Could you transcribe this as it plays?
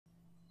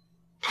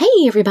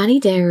Hey everybody,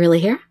 Dirili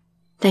here.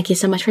 Thank you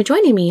so much for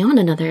joining me on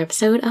another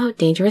episode of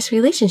Dangerous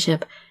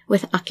Relationship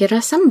with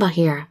Akira Senba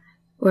here.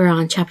 We're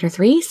on Chapter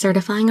 3,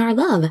 Certifying Our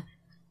Love.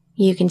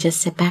 You can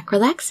just sit back,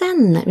 relax,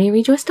 and let me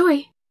read you a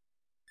story.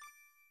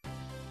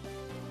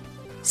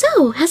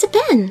 So, how's it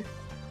been?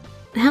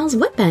 How's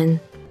what been?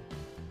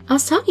 I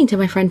was talking to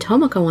my friend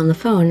Tomoko on the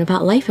phone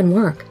about life and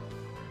work.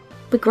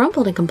 We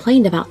grumbled and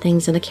complained about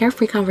things in a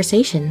carefree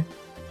conversation.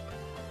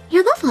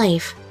 Your love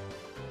life?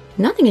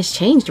 Nothing has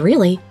changed,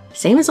 really.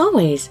 Same as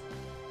always.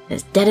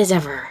 As dead as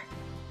ever.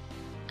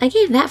 I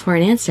gave that for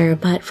an answer,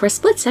 but for a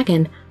split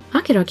second,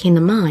 Akira came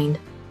to mind.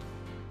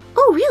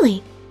 Oh,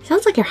 really?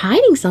 Sounds like you're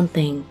hiding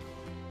something.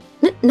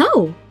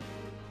 No.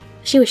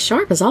 She was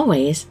sharp as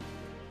always.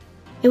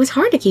 It was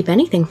hard to keep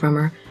anything from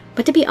her,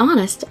 but to be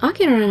honest,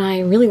 Akira and I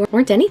really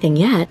weren't anything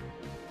yet.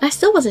 I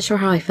still wasn't sure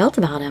how I felt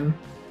about him.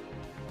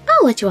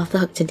 I'll let you off the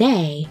hook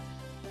today.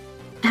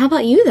 How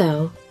about you,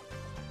 though?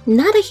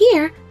 Nada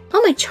here.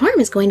 All my charm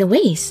is going to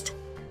waste.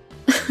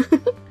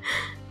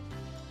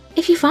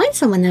 If you find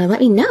someone, though,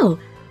 let me know.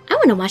 I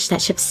want to watch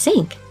that ship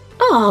sink.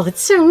 Oh,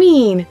 that's so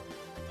mean.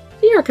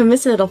 You're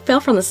convinced that it'll fail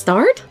from the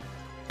start?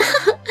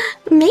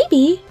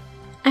 Maybe.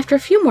 After a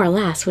few more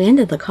laughs, we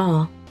ended the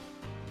call.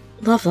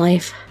 Love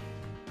life.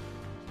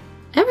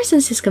 Ever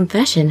since his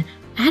confession,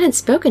 I hadn't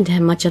spoken to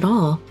him much at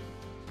all.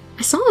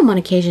 I saw him on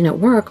occasion at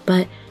work,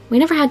 but we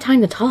never had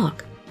time to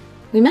talk.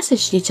 We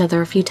messaged each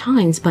other a few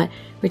times, but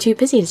were too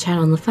busy to chat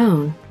on the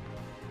phone.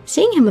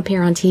 Seeing him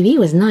appear on TV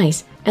was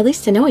nice, at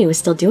least to know he was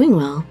still doing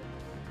well.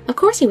 Of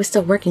course he was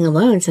still working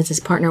alone since his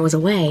partner was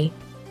away.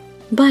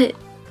 But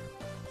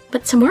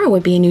tomorrow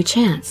would be a new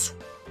chance.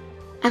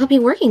 I would be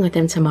working with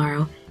him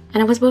tomorrow,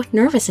 and I was both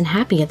nervous and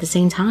happy at the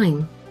same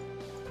time.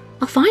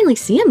 I'll finally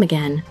see him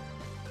again.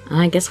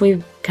 I guess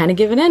we've kind of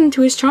given in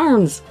to his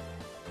charms.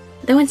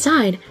 Though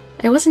inside,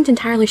 I wasn't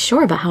entirely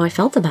sure about how I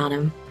felt about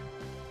him.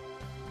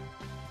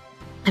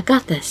 I've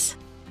got this.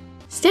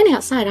 Standing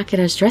outside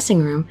Akira's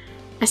dressing room,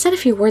 I said a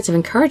few words of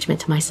encouragement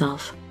to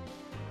myself.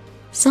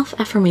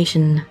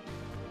 Self-affirmation.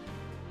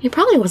 He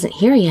probably wasn't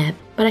here yet,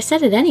 but I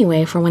said it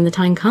anyway for when the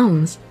time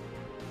comes.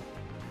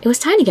 It was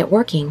time to get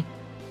working,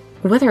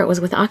 whether it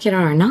was with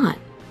Akira or not.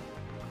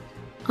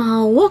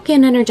 I'll walk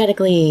in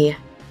energetically.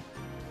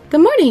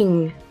 Good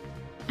morning!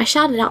 I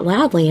shouted out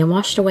loudly and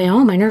washed away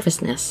all my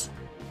nervousness.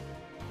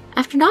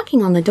 After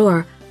knocking on the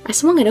door, I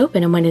swung it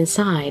open and went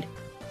inside.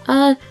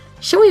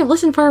 Should we have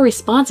listened for a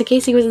response in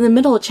case he was in the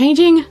middle of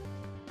changing?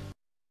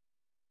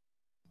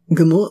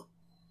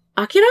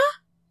 Akira?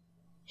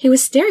 He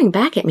was staring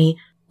back at me,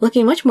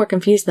 looking much more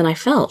confused than I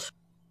felt.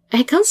 I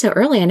had come so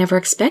early I never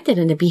expected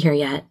him to be here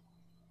yet.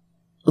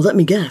 Let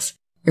me guess,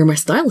 you're my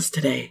stylist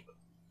today.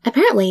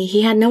 Apparently,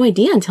 he had no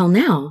idea until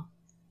now.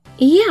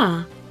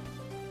 Yeah.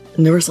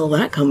 Never saw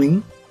that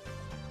coming.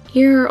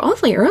 You're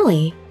awfully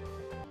early.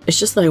 It's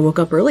just that I woke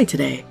up early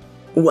today.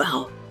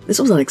 Wow, this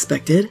was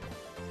unexpected.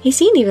 He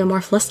seemed even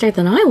more flustered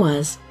than I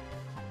was.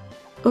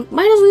 Why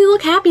doesn't he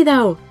look happy,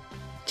 though?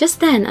 Just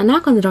then, a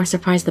knock on the door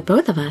surprised the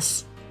both of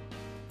us.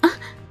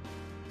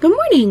 Good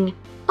morning!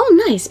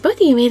 Oh, nice, both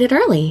of you made it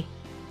early.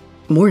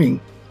 Morning.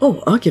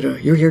 Oh, Akira,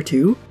 you're here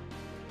too?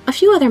 A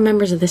few other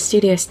members of the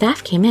studio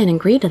staff came in and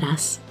greeted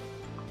us.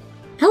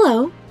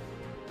 Hello.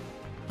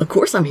 Of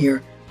course I'm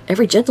here.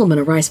 Every gentleman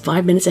arrives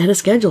 5 minutes ahead of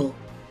schedule.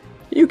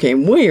 You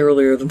came way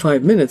earlier than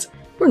 5 minutes.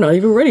 We're not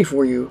even ready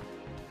for you.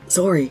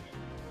 Sorry.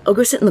 I'll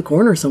go sit in the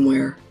corner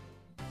somewhere.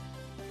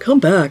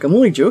 Come back, I'm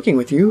only joking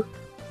with you.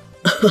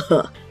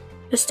 The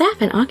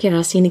staff and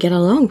Akira seem to get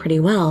along pretty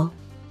well.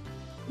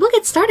 We'll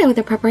get started with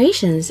the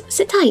preparations.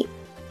 Sit tight.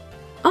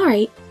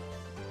 Alright.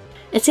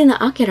 It seemed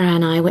that Akira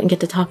and I wouldn't get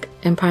to talk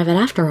in private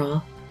after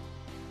all.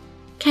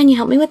 Can you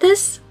help me with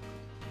this?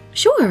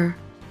 Sure.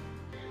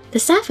 The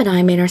staff and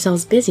I made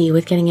ourselves busy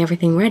with getting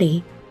everything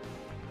ready.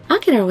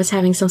 Akira was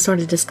having some sort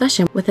of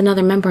discussion with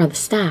another member of the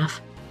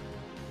staff.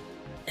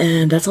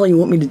 And that's all you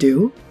want me to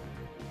do?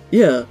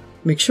 Yeah,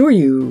 make sure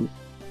you...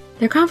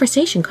 Their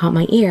conversation caught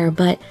my ear,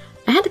 but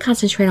I had to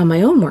concentrate on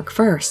my own work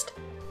first.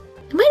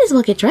 I might as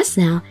well get dressed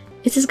now.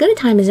 It's as good a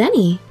time as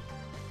any.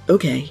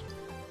 Okay.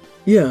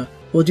 Yeah,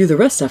 we'll do the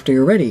rest after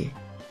you're ready.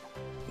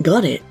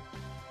 Got it.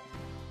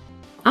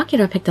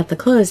 Akira picked up the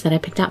clothes that I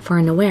picked out for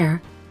him to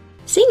wear.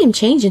 Seeing him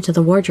change into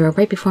the wardrobe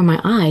right before my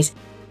eyes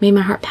made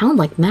my heart pound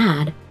like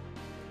mad.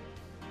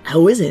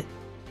 How is it?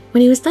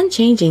 When he was done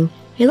changing,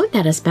 he looked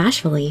at us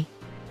bashfully.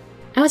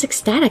 I was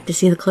ecstatic to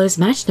see the clothes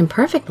matched him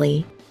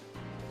perfectly.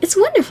 It's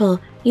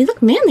wonderful. You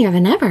look manlier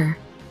than ever.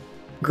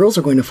 Girls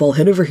are going to fall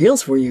head over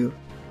heels for you.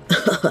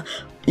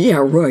 Yeah,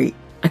 right.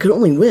 I could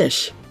only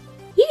wish.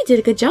 You did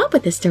a good job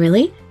with this,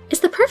 Dirili.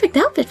 It's the perfect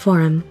outfit for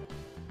him.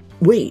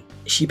 Wait,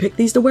 she picked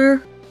these to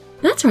wear?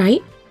 That's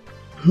right.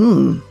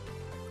 It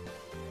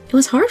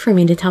was hard for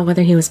me to tell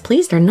whether he was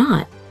pleased or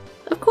not.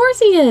 Of course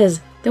he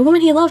is. The woman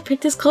he loved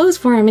picked his clothes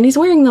for him and he's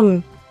wearing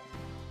them.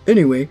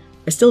 Anyway,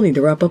 I still need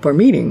to wrap up our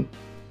meeting.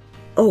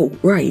 Oh,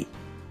 right.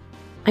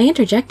 I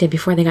interjected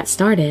before they got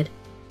started.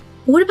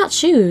 What about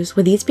shoes?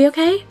 Would these be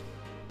okay?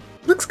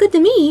 Looks good to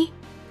me.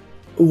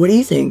 What do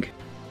you think?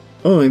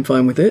 Oh, I'm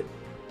fine with it.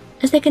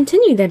 As they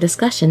continued their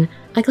discussion,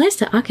 I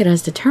glanced at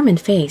Akira's determined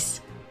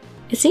face.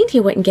 It seemed we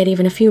wouldn't even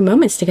get a few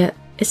moments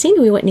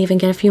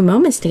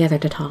together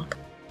to talk.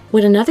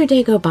 Would another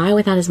day go by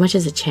without as much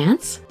as a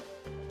chance?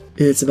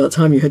 It's about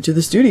time you head to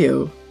the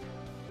studio.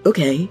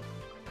 Okay.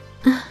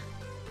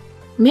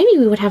 Maybe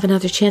we would have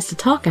another chance to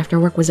talk after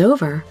work was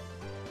over.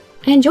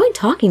 I enjoyed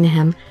talking to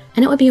him,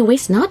 and it would be a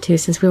waste not to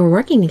since we were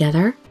working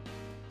together.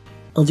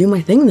 I'll do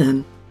my thing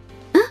then.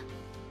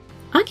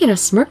 Akira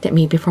smirked at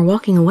me before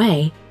walking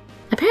away.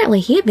 Apparently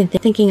he had been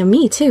thinking of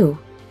me too.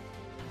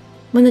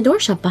 When the door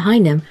shut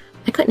behind him,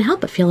 I couldn't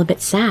help but feel a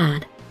bit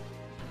sad.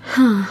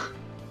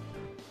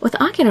 With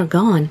Akira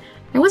gone,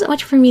 there wasn't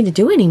much for me to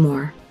do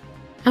anymore.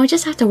 I would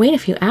just have to wait a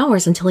few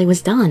hours until he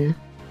was done.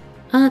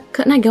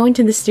 Couldn't I go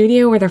into the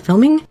studio where they're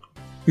filming?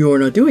 You're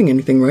not doing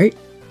anything, right?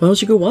 Why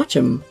don't you go watch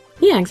him?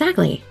 Yeah,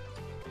 exactly.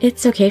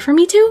 It's okay for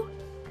me to?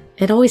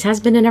 It always has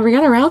been in every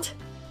other route.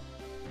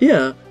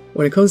 Yeah,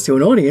 when it comes to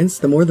an audience,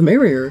 the more the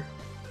merrier.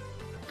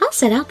 I'll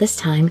set out this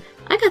time.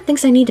 I got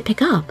things I need to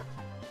pick up.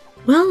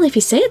 Well, if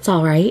you say it's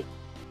alright.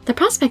 The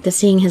prospect of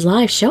seeing his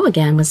live show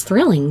again was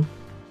thrilling.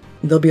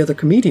 There'll be other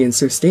comedians,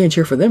 so stay and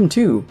cheer for them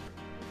too.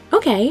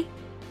 Okay.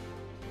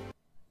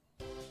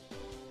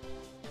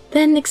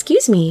 Then,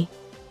 excuse me.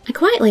 I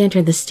quietly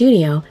entered the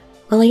studio,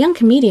 while a young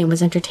comedian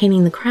was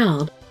entertaining the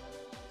crowd.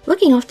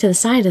 Looking off to the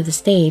side of the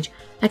stage,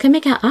 I could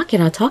make out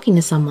Akira talking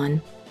to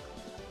someone.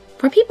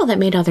 For people that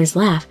made others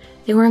laugh,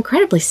 they were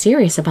incredibly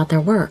serious about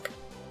their work.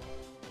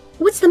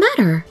 What's the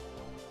matter?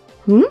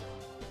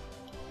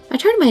 I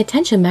turned my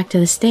attention back to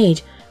the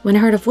stage when I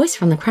heard a voice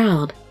from the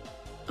crowd.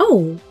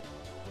 Oh!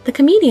 The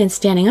comedian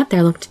standing up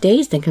there looked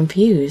dazed and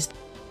confused.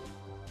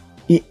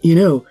 You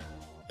know,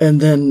 and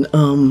then,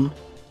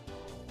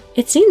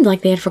 It seemed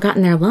like they had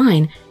forgotten their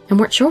line and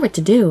weren't sure what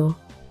to do.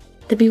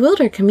 The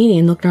bewildered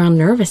comedian looked around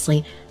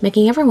nervously,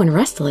 making everyone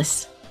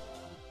restless.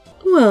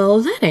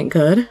 Well, that ain't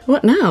good.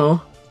 What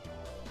now?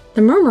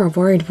 The murmur of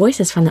worried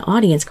voices from the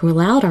audience grew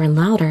louder and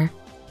louder.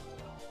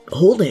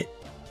 Hold it.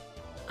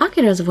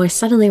 Akira's voice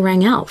suddenly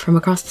rang out from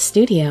across the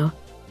studio.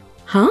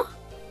 Huh?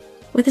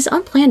 With his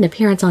unplanned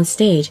appearance on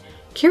stage,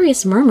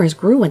 curious murmurs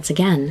grew once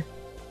again.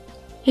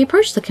 He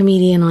approached the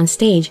comedian on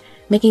stage,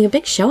 making a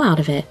big show out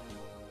of it.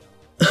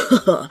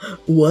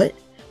 What?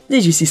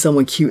 Did you see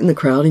someone cute in the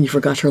crowd and you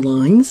forgot your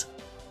lines?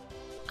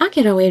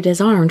 Akira waved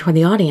his arm toward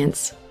the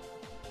audience.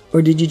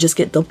 Or did you just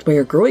get dumped by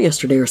your girl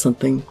yesterday or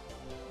something?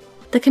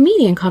 The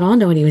comedian caught on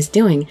to what he was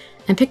doing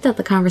and picked up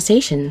the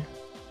conversation.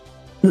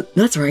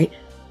 That's right.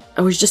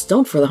 I was just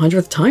dumped for the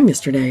 100th time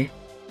yesterday.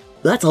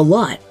 That's a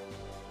lot.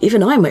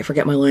 Even I might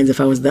forget my lines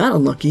if I was that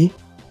unlucky.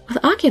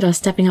 With Akira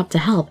stepping up to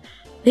help,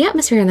 the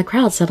atmosphere in the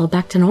crowd settled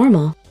back to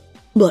normal.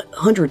 But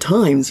 100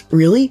 times?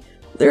 Really?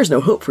 There's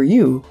no hope for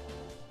you.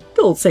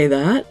 Don't say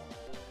that.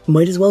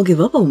 Might as well give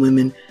up on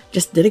women.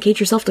 Just dedicate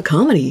yourself to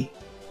comedy.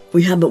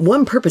 We have but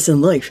one purpose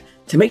in life,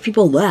 to make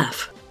people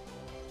laugh.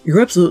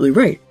 You're absolutely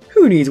right.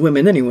 Who needs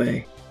women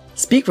anyway?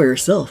 Speak for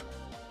yourself.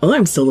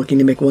 I'm still looking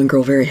to make one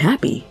girl very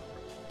happy.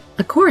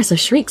 A chorus of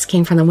shrieks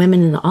came from the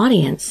women in the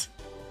audience.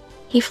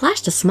 He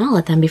flashed a smile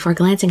at them before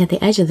glancing at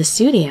the edge of the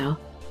studio.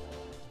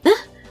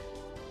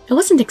 I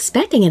wasn't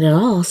expecting it at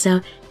all,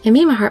 so it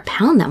made my heart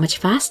pound that much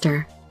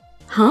faster.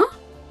 Huh?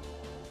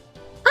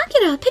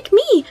 Akira, pick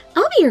me!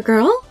 I'll be your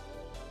girl!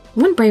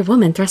 One brave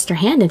woman thrust her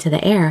hand into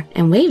the air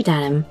and waved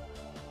at him.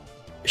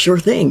 Sure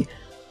thing.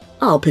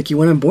 I'll pick you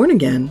when I'm born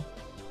again.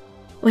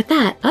 With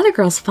that, other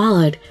girls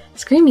followed,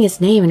 screaming his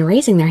name and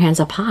raising their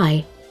hands up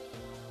high.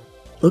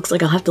 Looks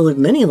like I'll have to live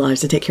many lives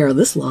to take care of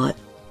this lot.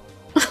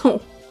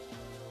 Oh,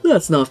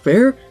 that's not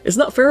fair. It's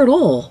not fair at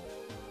all.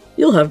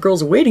 You'll have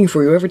girls waiting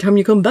for you every time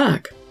you come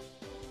back.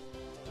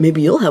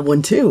 Maybe you'll have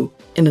one too,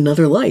 in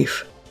another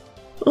life.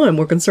 I'm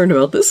more concerned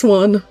about this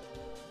one.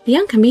 The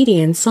young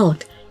comedian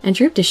sulked and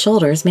drooped his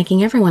shoulders,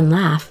 making everyone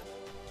laugh.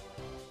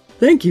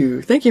 Thank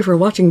you for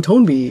watching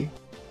Tonbi.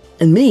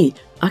 And me,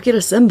 Akira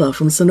Senba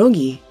from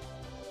Sonogi.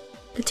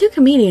 The two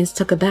comedians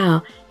took a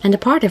bow and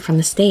departed from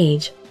the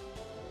stage.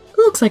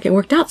 Looks like it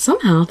worked out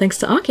somehow, thanks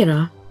to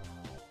Akira.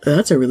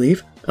 That's a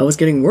relief. I was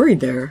getting worried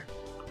there.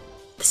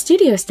 The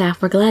studio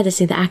staff were glad to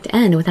see the act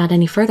end without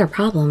any further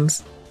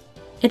problems.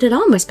 It had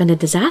almost been a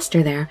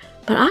disaster there,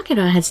 but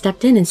Akira had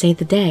stepped in and saved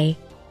the day.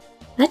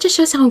 That just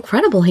shows how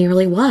incredible he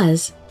really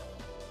was.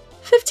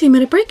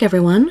 15-minute break,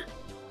 everyone.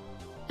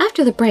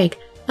 After the break,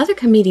 other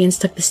comedians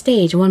took the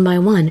stage one by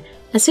one,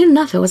 and soon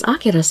enough it was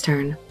Akira's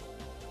turn.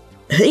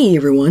 Hey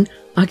everyone,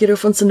 Akira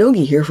from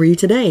Sonogi here for you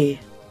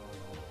today.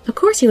 Of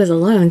course he was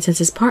alone since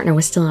his partner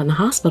was still in the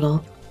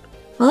hospital.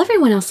 While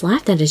everyone else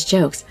laughed at his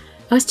jokes,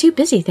 I was too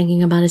busy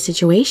thinking about his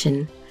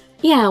situation.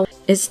 Yeah,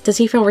 does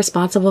he feel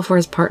responsible for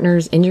his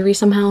partner's injury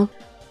somehow?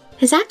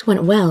 His act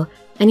went well,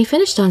 and he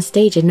finished on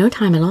stage in no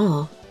time at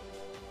all.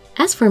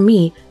 As for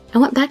me, I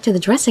went back to the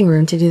dressing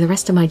room to do the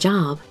rest of my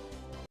job.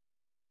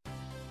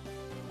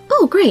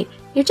 Oh great,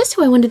 you're just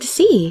who I wanted to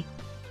see.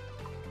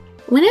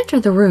 When I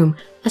entered the room,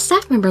 a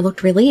staff member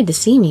looked relieved to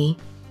see me.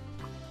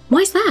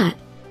 Why's that?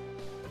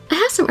 I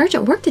have some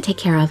urgent work to take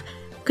care of.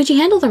 Could you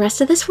handle the rest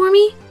of this for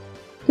me?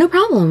 No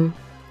problem.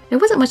 There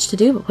wasn't much to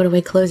do but put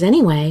away clothes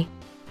anyway.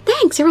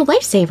 Thanks, you're a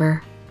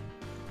lifesaver.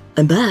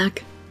 I'm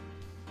back.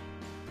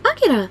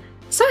 Akira,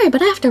 sorry,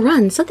 but I have to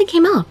run. Something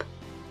came up.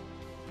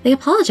 They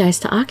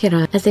apologized to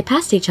Akira as they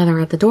passed each other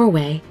at the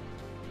doorway.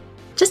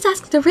 Just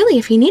ask Dirili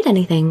if you need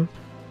anything.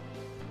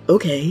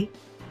 Okay.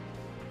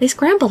 They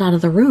scrambled out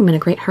of the room in a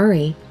great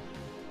hurry.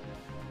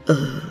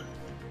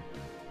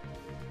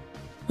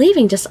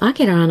 Leaving just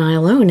Akira and I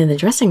alone in the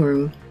dressing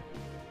room.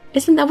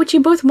 Isn't that what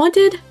you both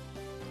wanted?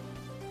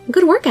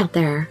 Good work out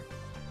there.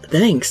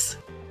 Thanks.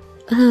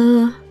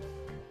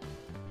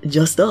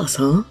 Just us,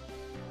 huh?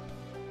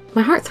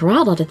 My heart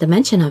throttled at the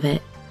mention of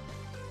it.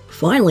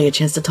 Finally a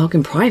chance to talk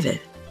in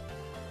private.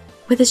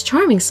 With his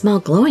charming smile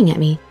glowing at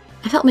me,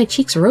 I felt my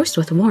cheeks roast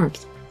with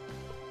warmth.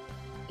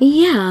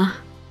 Yeah.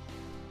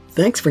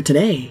 Thanks for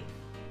today.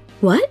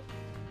 What?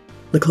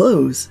 The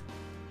clothes.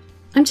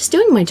 I'm just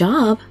doing my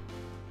job.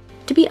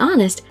 To be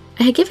honest,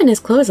 I had given his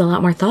clothes a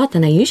lot more thought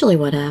than I usually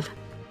would have.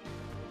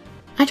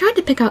 I tried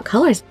to pick out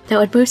colors that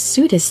would both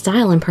suit his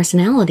style and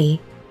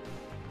personality.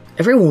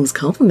 Everyone was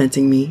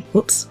complimenting me.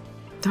 Whoops.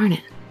 Darn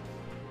it.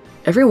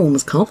 Everyone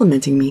was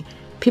complimenting me.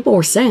 People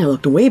were saying I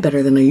looked way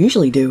better than I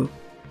usually do.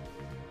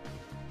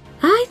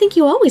 I think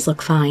you always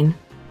look fine.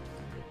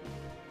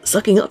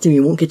 Sucking up to me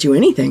won't get you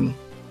anything.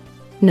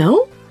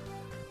 No?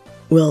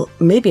 Well,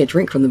 maybe a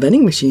drink from the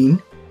vending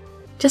machine.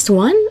 Just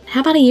one?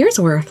 How about a year's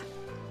worth?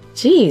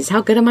 Geez,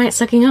 how good am I at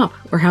sucking up?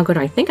 Or how good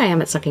I think I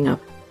am at sucking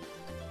up?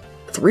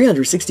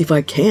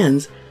 365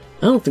 cans?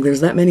 I don't think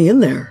there's that many in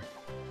there.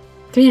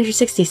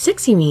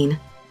 366, you mean?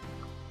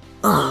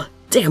 Ah,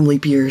 damn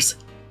leap years.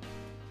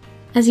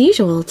 As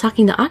usual,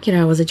 talking to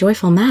Akira was a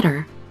joyful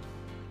matter.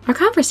 Our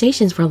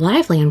conversations were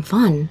lively and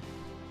fun.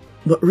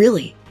 But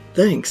really,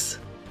 thanks.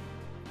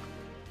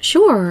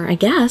 Sure, I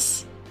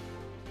guess.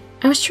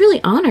 I was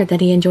truly honored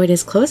that he enjoyed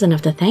his clothes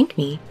enough to thank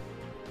me.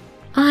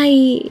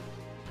 I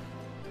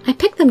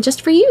picked them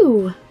just for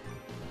you.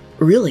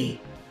 Really?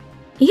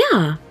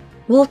 Yeah.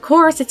 Well, of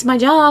course, it's my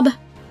job.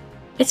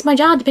 It's my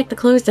job to pick the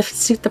clothes to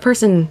suit the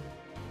person.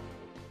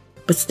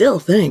 But still,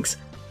 thanks.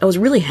 I was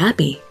really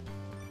happy.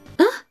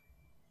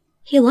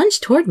 He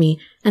lunged toward me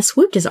and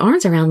swooped his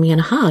arms around me in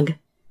a hug.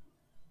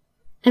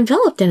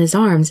 Enveloped in his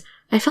arms,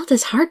 I felt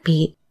his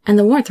heartbeat and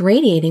the warmth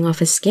radiating off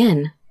his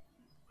skin.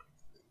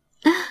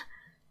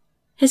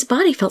 His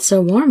body felt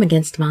so warm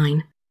against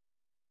mine.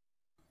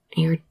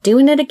 You're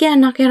doing it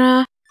again,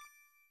 Akira.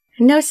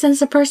 No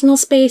sense of personal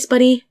space,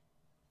 buddy.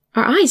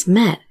 Our eyes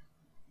met.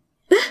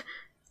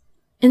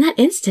 In that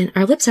instant,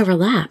 our lips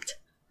overlapped.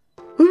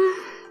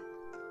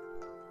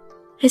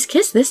 His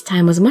kiss this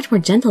time was much more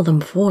gentle than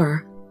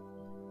before.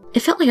 It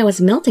felt like I was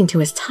melting to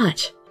his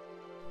touch.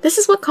 This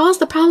is what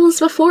caused the problems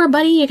before,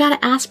 buddy. You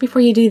gotta ask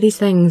before you do these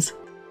things.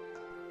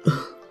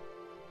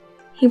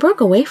 He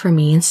broke away from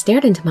me and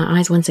stared into my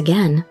eyes once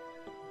again.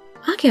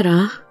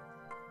 Akira.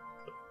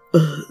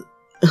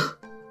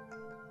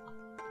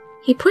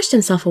 He pushed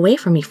himself away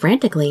from me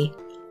frantically.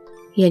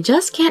 You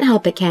just can't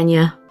help it, can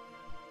ya?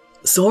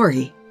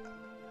 Sorry.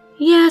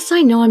 Yes,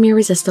 I know I'm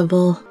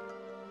irresistible.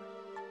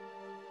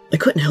 I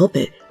couldn't help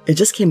it. It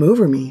just came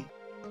over me.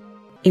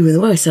 Even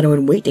though I said I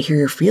would wait to hear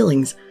your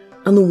feelings,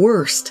 I'm the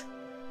worst.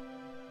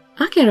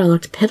 Akira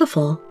looked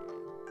pitiful.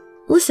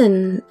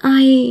 Listen,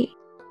 I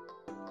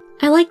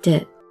liked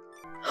it.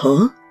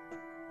 Huh?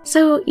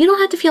 So you don't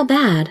have to feel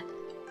bad.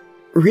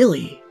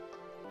 Really?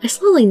 I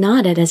slowly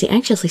nodded as he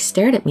anxiously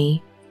stared at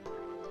me.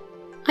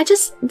 I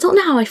just don't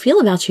know how I feel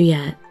about you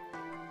yet.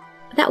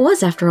 That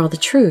was, after all, the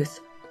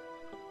truth.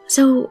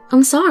 So,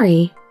 I'm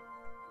sorry.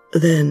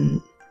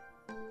 Then...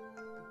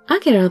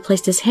 Akira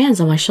placed his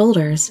hands on my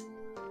shoulders.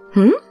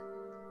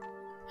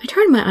 I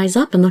turned my eyes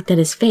up and looked at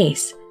his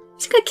face.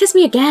 Is he gonna kiss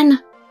me again?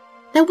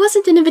 That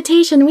wasn't an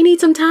invitation. We need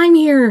some time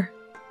here.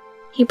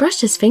 He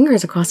brushed his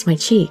fingers across my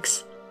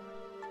cheeks.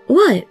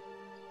 What?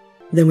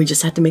 Then we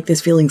just have to make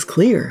these feelings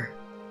clear.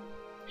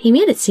 He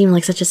made it seem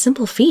like such a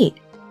simple feat.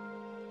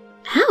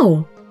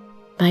 How?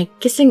 By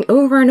kissing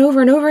over and over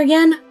and over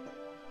again?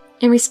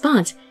 In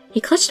response, he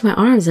clutched my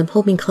arms and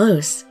pulled me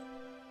close.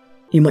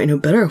 You might know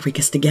better if we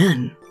kissed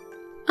again.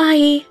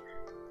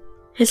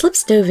 His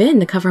lips dove in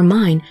to cover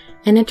mine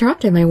and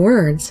interrupted my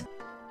words.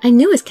 I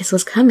knew his kiss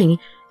was coming,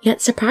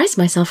 yet surprised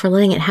myself for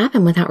letting it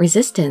happen without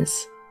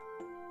resistance.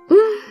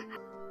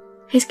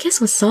 His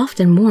kiss was soft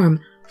and warm,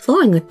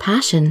 flowing with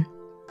passion.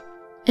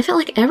 It felt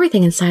like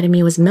everything inside of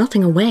me was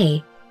melting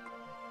away.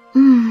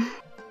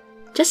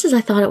 Just as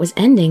I thought it was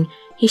ending,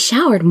 he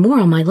showered more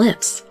on my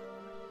lips.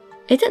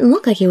 It didn't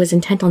look like he was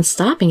intent on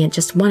stopping at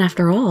just one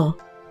after all.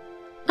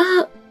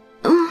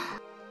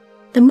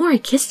 The more he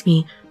kissed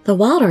me, the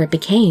wilder it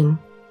became.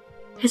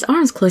 His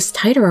arms closed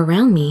tighter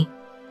around me.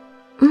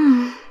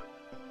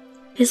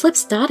 His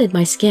lips dotted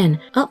my skin,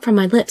 up from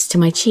my lips to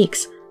my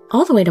cheeks,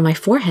 all the way to my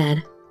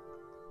forehead.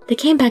 They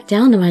came back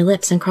down to my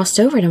lips and crossed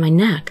over to my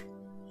neck.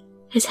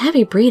 His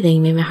heavy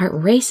breathing made my heart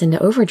race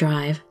into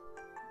overdrive.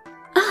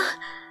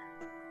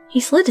 He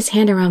slid his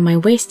hand around my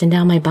waist and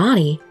down my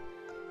body.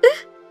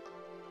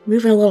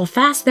 Moving a little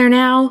fast there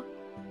now.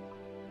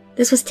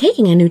 This was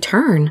taking a new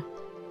turn.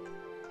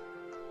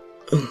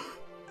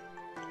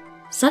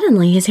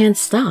 Suddenly, his hand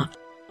stopped.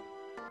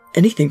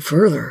 Anything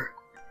further?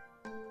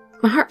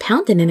 My heart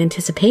pounded in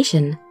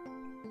anticipation.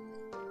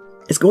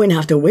 It's going to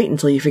have to wait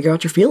until you figure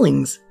out your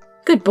feelings.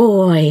 Good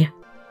boy.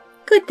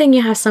 Good thing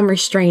you have some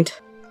restraint.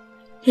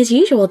 His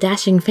usual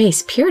dashing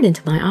face peered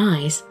into my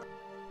eyes.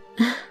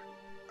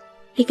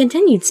 He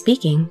continued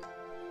speaking.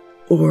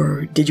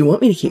 Or did you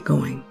want me to keep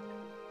going?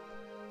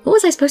 What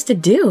was I supposed to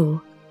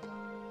do?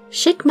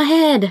 Shake my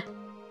head.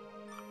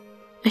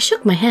 I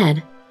shook my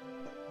head.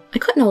 I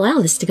couldn't allow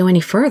this to go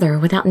any further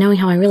without knowing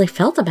how I really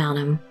felt about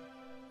him.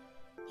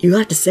 You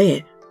have to say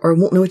it, or I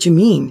won't know what you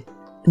mean.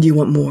 Do you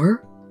want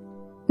more?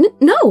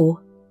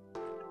 No!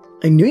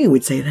 I knew you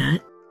would say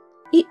that.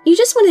 You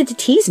just wanted to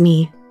tease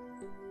me.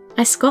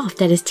 I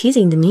scoffed at his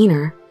teasing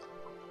demeanor.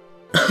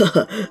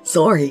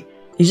 Sorry,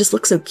 you just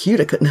look so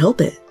cute I couldn't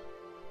help it.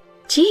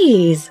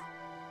 Jeez.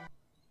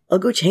 I'll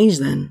go change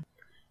then.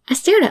 I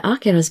stared at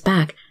Akira's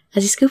back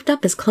as he scooped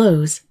up his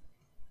clothes.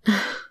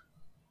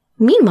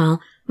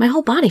 Meanwhile, my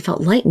whole body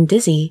felt light and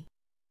dizzy.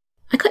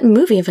 I couldn't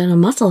move even a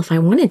muscle if I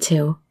wanted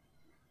to.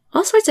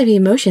 All sorts of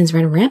emotions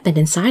ran rampant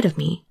inside of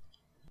me.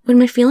 Would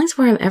my feelings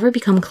for him ever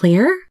become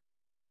clear?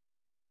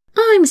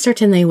 I'm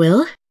certain they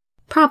will.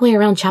 Probably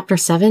around chapter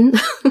 7.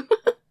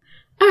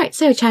 Alright,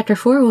 so chapter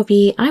 4 will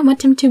be I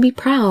want him to be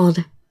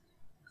proud.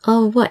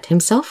 Of what,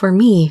 himself or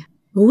me?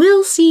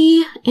 We'll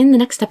see in the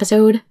next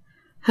episode.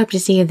 Hope to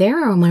see you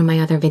there or on one of my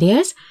other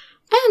videos.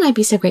 And I'd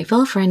be so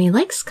grateful for any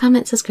likes,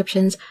 comments,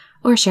 subscriptions,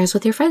 or shares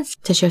with your friends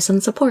to show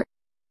some support.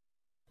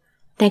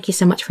 Thank you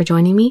so much for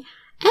joining me,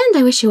 and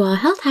I wish you all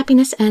health,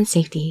 happiness, and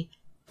safety.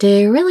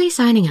 Dirili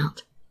signing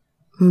out.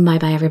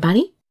 Bye-bye,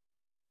 everybody.